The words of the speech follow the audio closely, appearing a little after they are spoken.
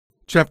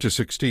Chapter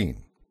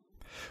 16.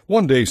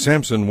 One day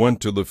Samson went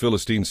to the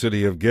Philistine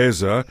city of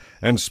Gaza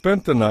and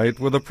spent the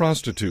night with a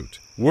prostitute.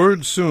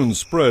 Word soon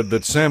spread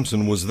that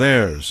Samson was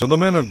there, so the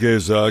men of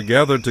Gaza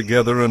gathered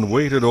together and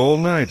waited all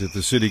night at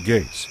the city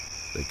gates.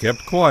 They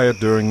kept quiet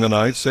during the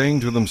night,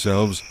 saying to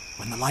themselves,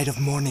 "When the light of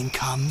morning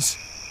comes,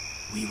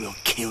 we will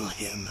kill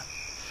him."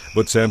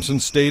 But Samson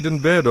stayed in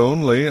bed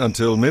only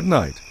until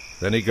midnight.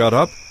 Then he got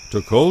up,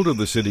 took hold of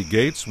the city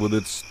gates with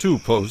its 2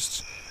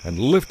 posts, and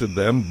lifted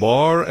them,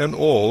 bar and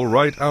all,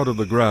 right out of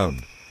the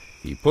ground.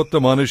 He put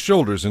them on his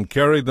shoulders and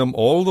carried them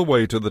all the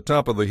way to the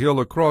top of the hill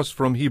across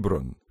from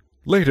Hebron.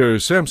 Later,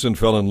 Samson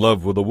fell in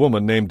love with a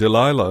woman named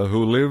Delilah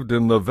who lived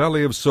in the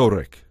valley of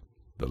Sorek.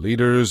 The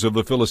leaders of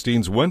the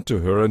Philistines went to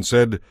her and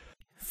said,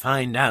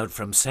 "Find out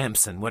from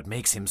Samson what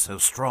makes him so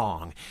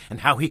strong,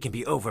 and how he can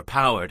be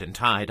overpowered and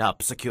tied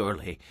up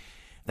securely.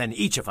 Then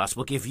each of us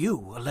will give you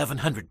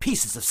 1,100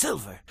 pieces of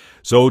silver."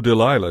 So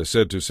Delilah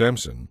said to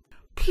Samson,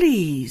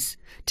 "Please,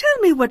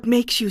 tell me what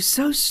makes you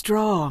so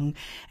strong,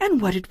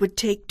 and what it would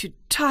take to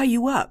tie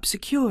you up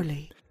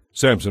securely."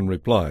 Samson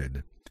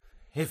replied,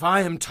 "If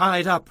I am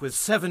tied up with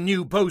 7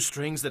 new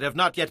bowstrings that have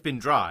not yet been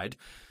dried,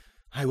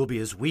 I will be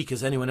as weak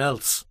as anyone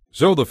else."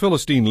 So the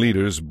Philistine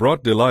leaders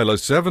brought Delilah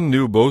 7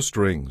 new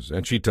bowstrings,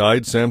 and she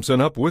tied Samson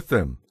up with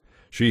them.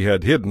 She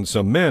had hidden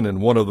some men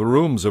in one of the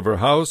rooms of her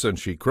house, and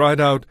she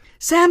cried out,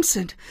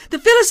 "Samson, the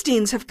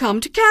Philistines have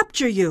come to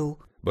capture you."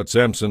 But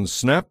Samson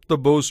snapped the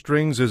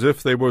bowstrings as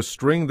if they were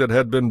string that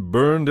had been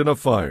burned in a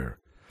fire.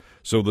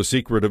 So the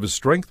secret of his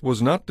strength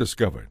was not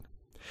discovered.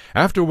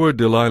 Afterward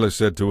Delilah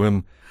said to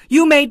him,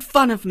 "You made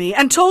fun of me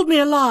and told me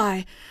a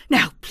lie.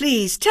 Now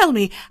please tell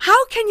me,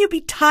 how can you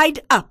be tied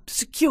up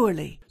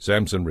securely?"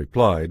 Samson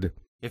replied,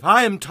 "If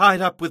I am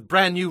tied up with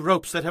brand new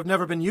ropes that have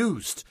never been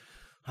used,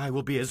 I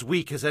will be as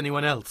weak as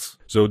anyone else."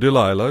 So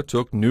Delilah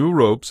took new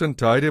ropes and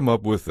tied him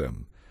up with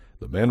them.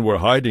 The men were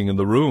hiding in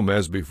the room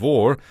as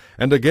before,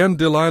 and again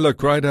Delilah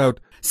cried out,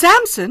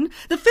 "Samson,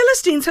 the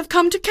Philistines have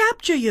come to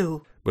capture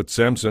you." But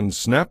Samson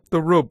snapped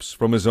the ropes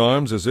from his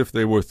arms as if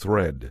they were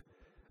thread.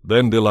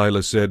 Then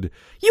Delilah said,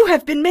 "You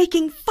have been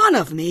making fun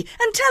of me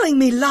and telling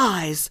me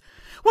lies.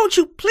 Won't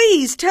you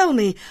please tell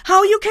me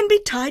how you can be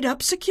tied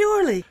up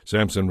securely?"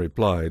 Samson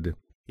replied,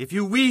 "If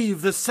you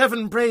weave the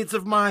 7 braids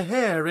of my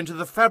hair into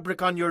the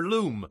fabric on your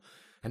loom,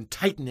 and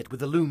tighten it with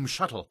the loom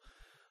shuttle,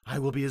 I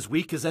will be as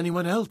weak as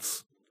anyone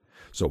else."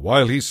 So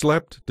while he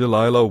slept,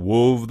 Delilah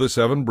wove the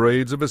 7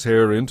 braids of his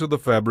hair into the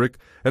fabric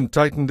and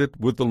tightened it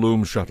with the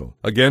loom shuttle.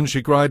 Again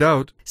she cried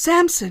out,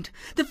 "Samson,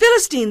 the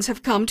Philistines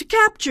have come to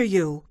capture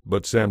you."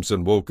 But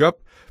Samson woke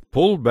up,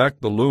 pulled back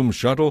the loom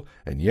shuttle,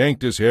 and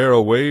yanked his hair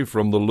away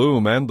from the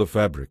loom and the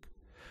fabric.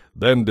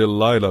 Then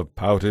Delilah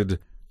pouted,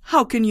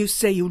 "How can you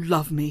say you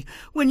love me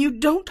when you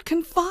don't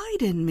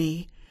confide in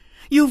me?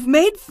 You've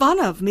made fun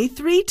of me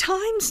 3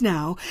 times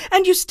now,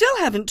 and you still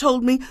haven't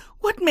told me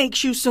what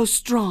makes you so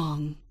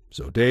strong."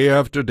 So day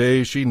after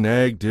day she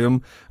nagged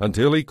him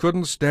until he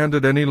couldn't stand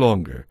it any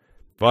longer.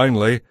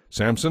 Finally,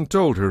 Samson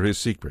told her his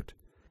secret.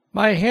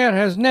 "My hair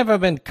has never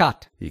been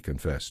cut," he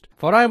confessed,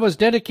 "for I was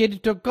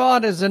dedicated to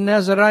God as a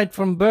Nazirite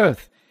from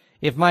birth.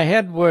 If my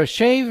head were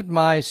shaved,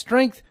 my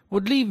strength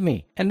would leave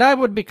me, and I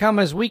would become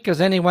as weak as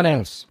anyone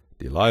else."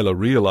 Delilah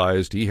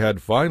realized he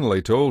had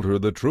finally told her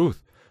the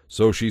truth,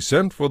 so she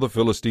sent for the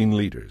Philistine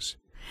leaders.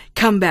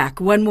 "Come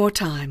back one more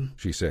time,"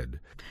 she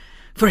said,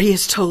 "for he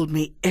has told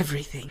me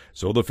everything."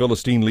 So the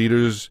Philistine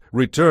leaders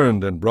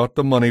returned and brought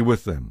the money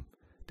with them.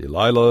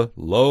 Delilah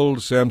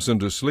lulled Samson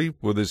to sleep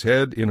with his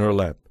head in her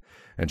lap,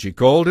 and she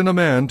called in a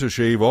man to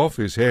shave off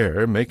his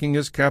hair, making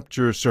his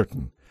capture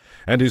certain,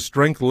 and his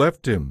strength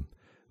left him.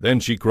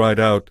 Then she cried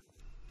out,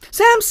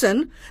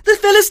 "Samson, the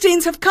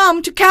Philistines have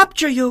come to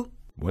capture you."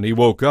 When he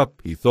woke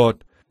up, he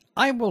thought,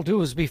 "I will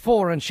do as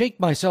before and shake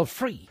myself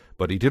free."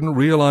 But he didn't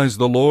realize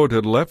the Lord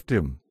had left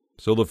him.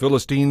 So the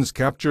Philistines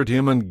captured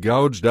him and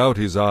gouged out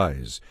his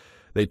eyes.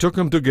 They took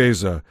him to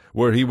Gaza,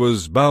 where he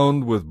was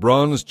bound with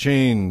bronze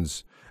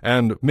chains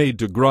and made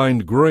to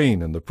grind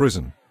grain in the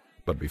prison.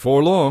 But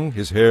before long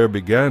his hair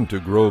began to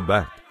grow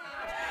back.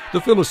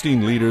 The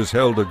Philistine leaders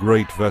held a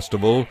great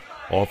festival,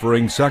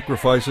 offering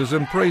sacrifices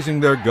and praising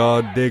their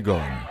god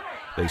Dagon.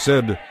 They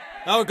said,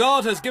 "Our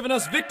God has given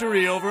us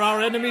victory over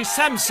our enemy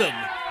Samson."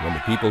 When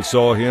the people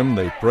saw him,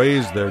 they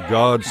praised their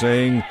god,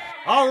 saying,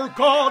 "Our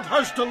God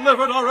has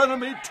delivered our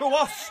enemy to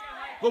us.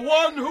 The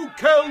one who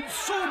killed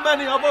so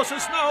many of us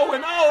is now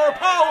in our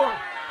power."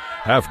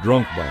 Half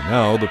drunk by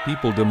now, the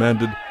people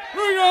demanded,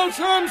 "Bring out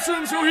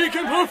Samson so he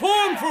can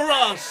perform for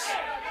us."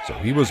 So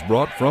he was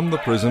brought from the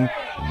prison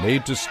and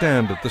made to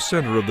stand at the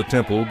center of the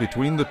temple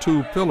between the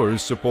 2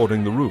 pillars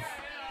supporting the roof.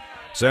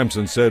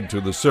 Samson said to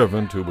the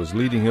servant who was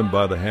leading him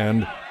by the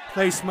hand,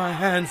 "Place my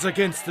hands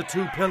against the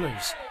 2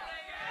 pillars.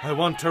 I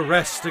want to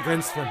rest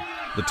against them."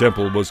 The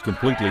temple was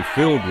completely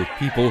filled with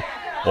people.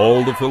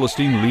 All the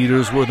Philistine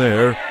leaders were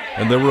there,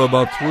 and there were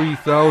about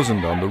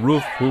 3,000 on the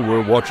roof who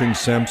were watching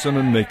Samson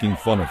and making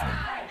fun of him.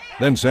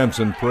 Then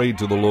Samson prayed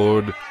to the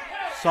Lord,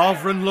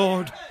 "Sovereign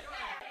Lord,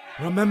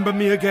 remember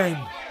me again.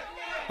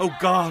 O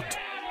God,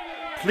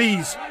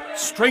 please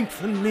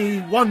Strengthen me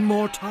one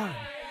more time,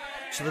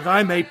 so that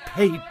I may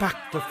pay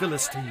back the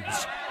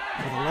Philistines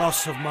for the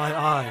loss of my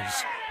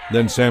eyes."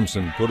 Then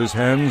Samson put his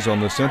hands on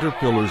the center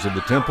pillars of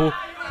the temple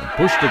and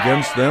pushed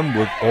against them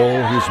with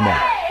all his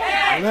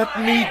might. "Let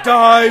me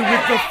die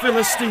with the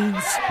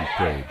Philistines," he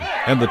prayed.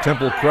 And the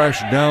temple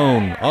crashed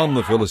down on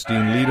the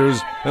Philistine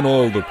leaders and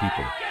all the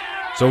people.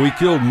 So he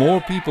killed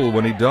more people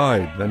when he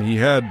died than he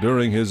had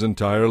during his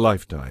entire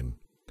lifetime.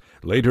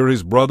 Later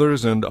his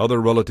brothers and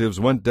other relatives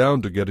went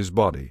down to get his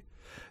body.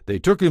 They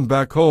took him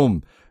back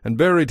home and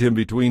buried him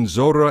between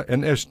Zorah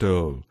and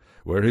Eshtaol,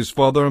 where his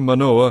father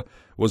Manoah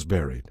was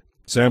buried.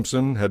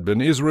 Samson had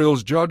been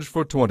Israel's judge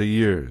for 20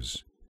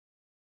 years.